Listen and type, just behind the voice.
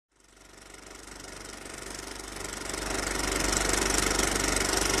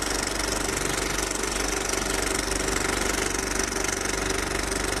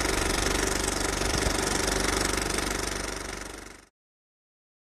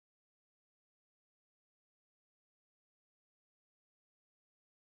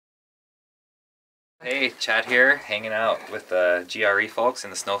Hey, Chad here, hanging out with the GRE folks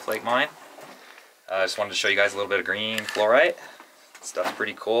in the Snowflake Mine. I just wanted to show you guys a little bit of green fluorite. Stuff's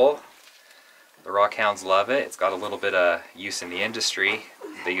pretty cool. The rock-hounds love it. It's got a little bit of use in the industry.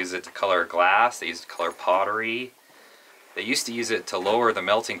 They use it to color glass, they use it to color pottery. They used to use it to lower the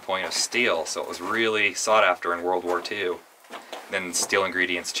melting point of steel, so it was really sought after in World War II. Then steel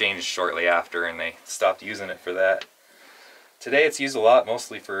ingredients changed shortly after and they stopped using it for that. Today it's used a lot,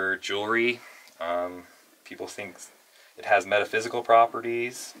 mostly for jewelry. People think it has metaphysical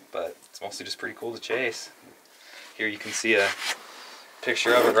properties, but it's mostly just pretty cool to chase. Here you can see a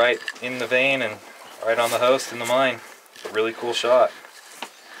picture of it right in the vein and right on the host in the mine. Really cool shot.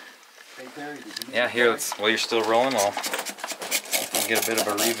 Yeah, here, while you're still rolling, I'll get a bit of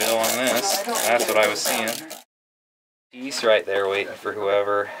a reveal on this. That's what I was seeing. Piece right there waiting for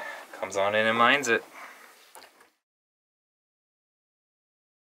whoever comes on in and mines it.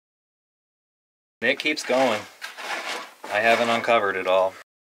 It keeps going. I haven't uncovered it all.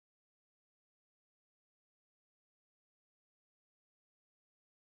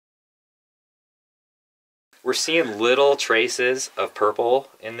 We're seeing little traces of purple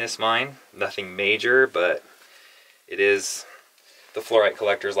in this mine. Nothing major, but it is... The fluorite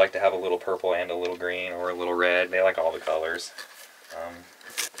collectors like to have a little purple and a little green or a little red. They like all the colors.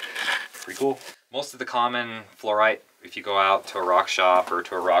 Pretty cool. Most of the common fluorite, if you go out to a rock shop or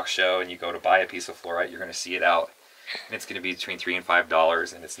to a rock show and you go to buy a piece of fluorite, you're going to see it out. And it's going to be between $3 and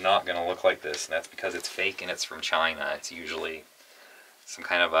 $5, and it's not going to look like this. And that's because it's fake and it's from China. It's usually some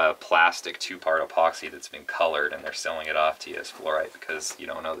kind of a plastic two-part epoxy that's been colored, and they're selling it off to you as fluorite because you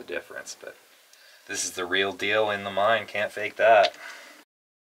don't know the difference. But this is the real deal in the mine. Can't fake that.